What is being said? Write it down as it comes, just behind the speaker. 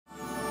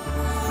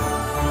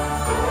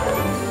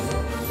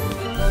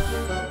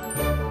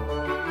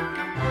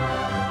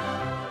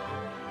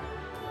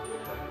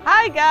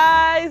Hi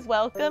guys,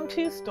 welcome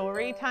to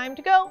Storytime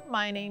to Go.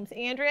 My name's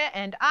Andrea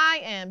and I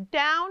am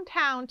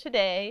downtown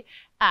today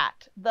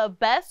at the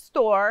best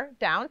store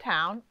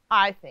downtown,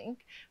 I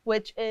think,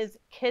 which is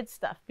Kids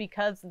Stuff,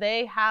 because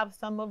they have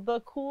some of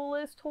the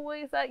coolest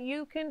toys that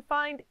you can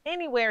find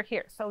anywhere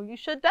here. So you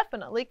should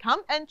definitely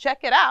come and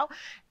check it out.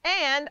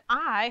 And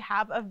I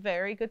have a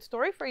very good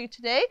story for you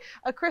today,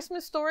 a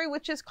Christmas story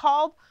which is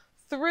called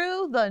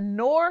Through the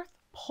North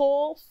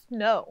Pole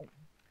Snow.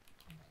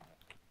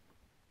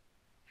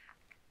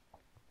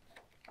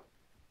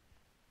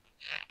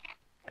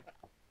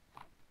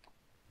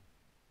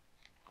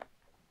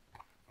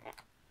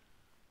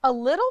 A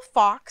little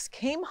fox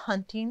came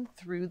hunting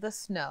through the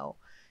snow.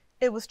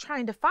 It was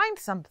trying to find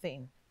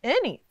something,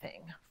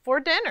 anything,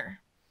 for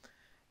dinner.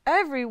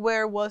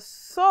 Everywhere was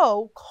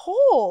so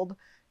cold.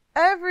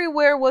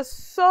 Everywhere was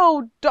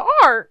so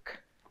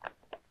dark.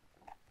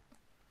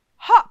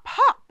 Hop,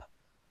 hop,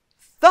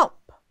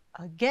 thump.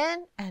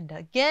 Again and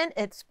again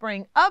it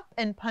sprang up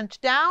and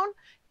punched down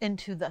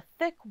into the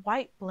thick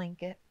white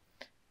blanket.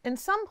 In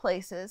some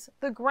places,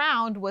 the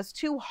ground was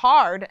too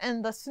hard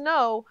and the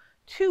snow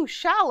too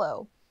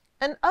shallow.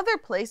 In other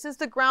places,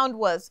 the ground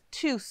was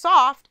too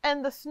soft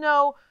and the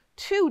snow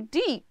too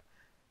deep.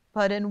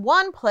 But in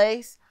one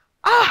place,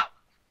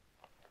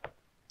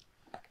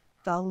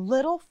 the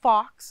little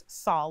fox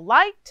saw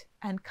light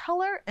and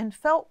color and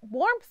felt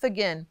warmth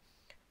again.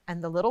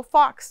 And the little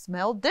fox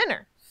smelled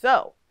dinner,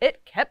 so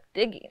it kept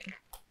digging.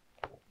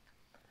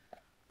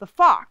 The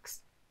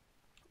fox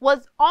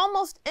was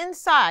almost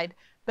inside,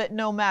 but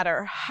no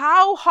matter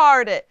how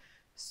hard it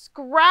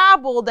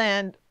scrabbled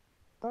and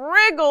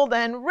wriggled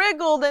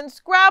and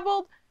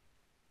scrabbled,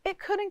 it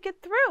couldn't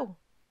get through.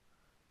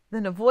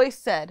 Then a voice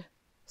said,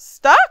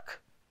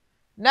 "Stuck?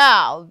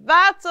 Now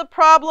that's a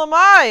problem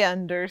I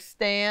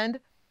understand."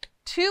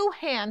 Two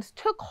hands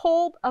took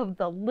hold of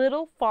the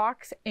little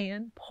fox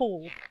and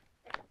pulled.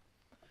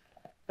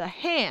 The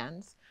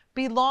hands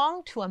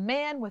belonged to a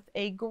man with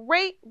a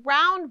great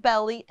round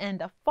belly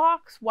and a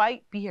fox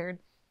white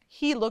beard.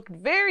 He looked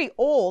very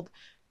old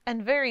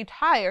and very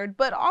tired,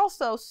 but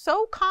also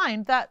so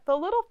kind that the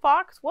little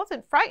fox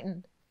wasn't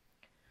frightened.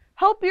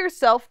 "Help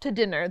yourself to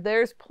dinner.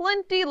 There's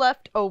plenty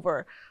left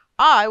over.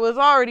 I was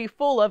already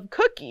full of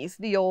cookies,"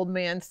 the old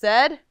man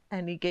said,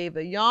 and he gave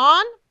a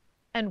yawn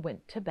and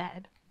went to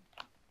bed.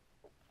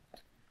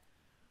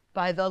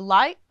 By the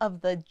light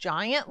of the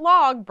giant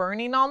log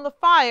burning on the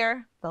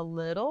fire, the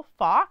little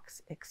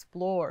fox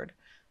explored.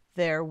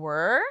 There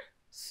were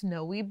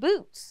snowy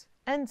boots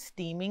and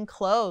steaming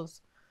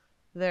clothes.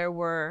 There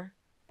were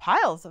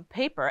piles of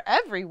paper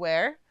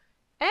everywhere,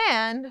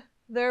 and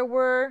there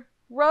were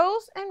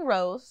rows and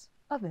rows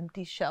of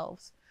empty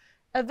shelves.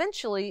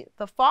 Eventually,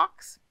 the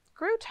fox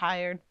grew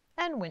tired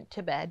and went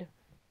to bed.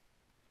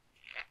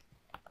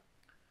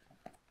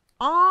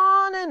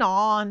 On and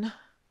on.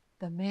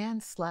 The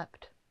man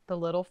slept. The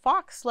little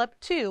fox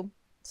slept too,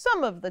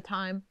 some of the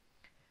time,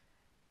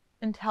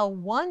 until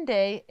one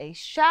day a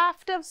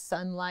shaft of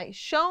sunlight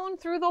shone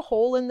through the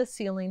hole in the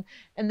ceiling,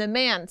 and the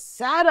man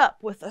sat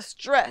up with a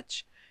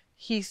stretch.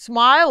 He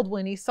smiled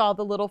when he saw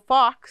the little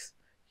fox.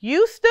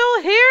 "You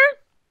still here?"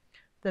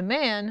 The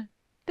man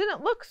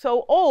didn't look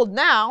so old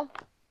now.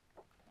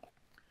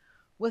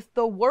 With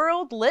the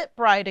world lit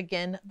bright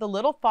again, the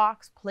little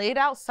fox played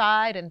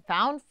outside and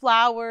found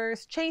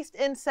flowers, chased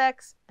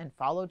insects, and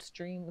followed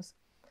streams.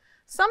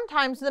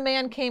 Sometimes the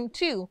man came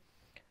too,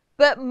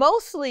 but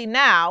mostly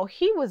now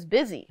he was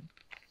busy.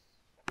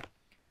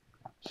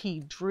 He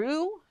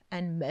drew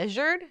and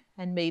measured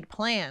and made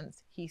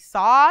plans. He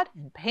sawed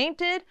and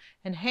painted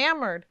and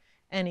hammered,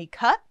 and he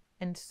cut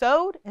and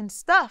sewed and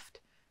stuffed.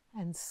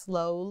 And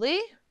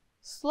slowly,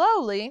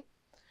 slowly,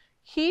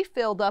 he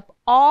filled up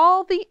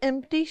all the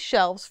empty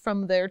shelves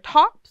from their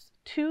tops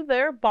to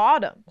their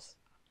bottoms.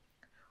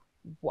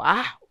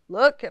 Wow,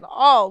 look at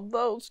all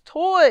those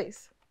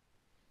toys.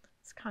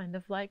 It's kind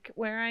of like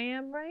where I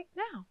am right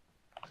now.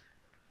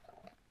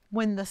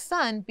 When the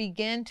sun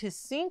began to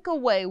sink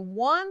away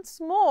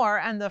once more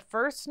and the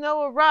first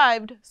snow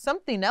arrived,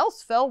 something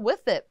else fell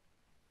with it.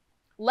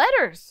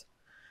 Letters.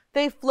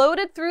 They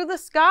floated through the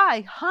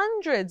sky,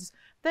 hundreds,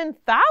 then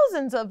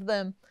thousands of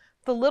them.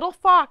 The little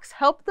fox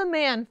helped the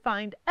man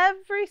find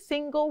every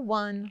single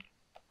one.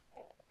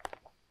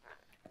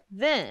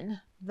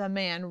 Then the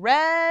man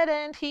read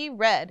and he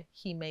read.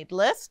 He made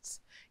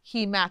lists.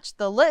 He matched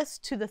the lists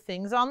to the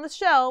things on the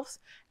shelves,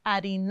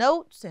 adding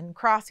notes and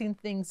crossing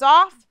things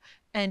off.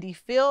 And he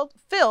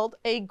filled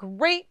a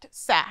great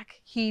sack.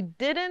 He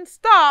didn't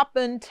stop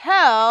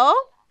until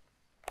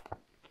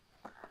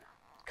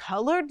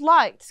colored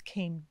lights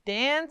came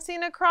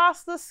dancing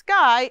across the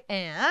sky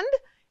and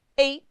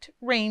 8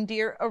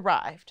 reindeer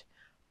arrived.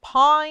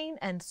 Pawing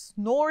and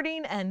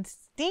snorting and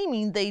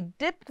steaming, they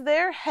dipped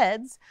their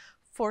heads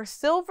for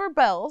silver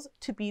bells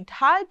to be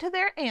tied to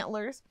their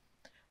antlers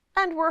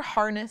and were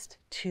harnessed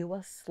to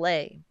a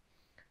sleigh.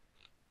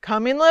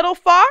 "Coming, little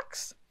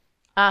fox?"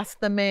 asked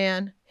the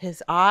man.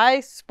 His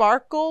eyes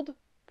sparkled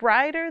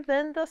brighter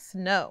than the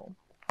snow.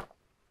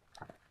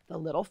 The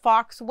little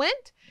fox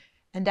went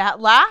and at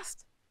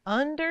last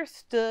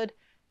understood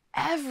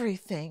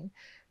everything.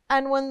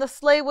 And when the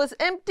sleigh was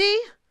empty,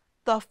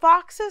 the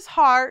fox's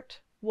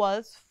heart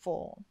was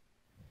full.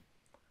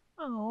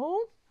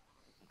 Oh.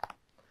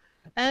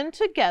 And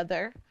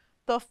together,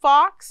 the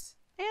fox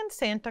and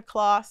Santa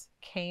Claus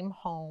came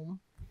home.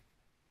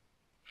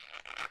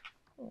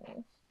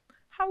 Oh,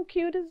 how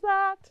cute is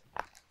that?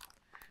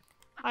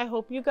 I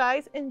hope you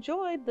guys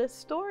enjoyed this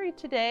story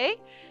today,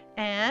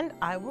 and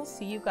I will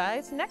see you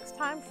guys next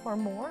time for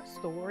more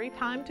story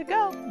time to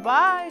go.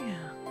 Bye!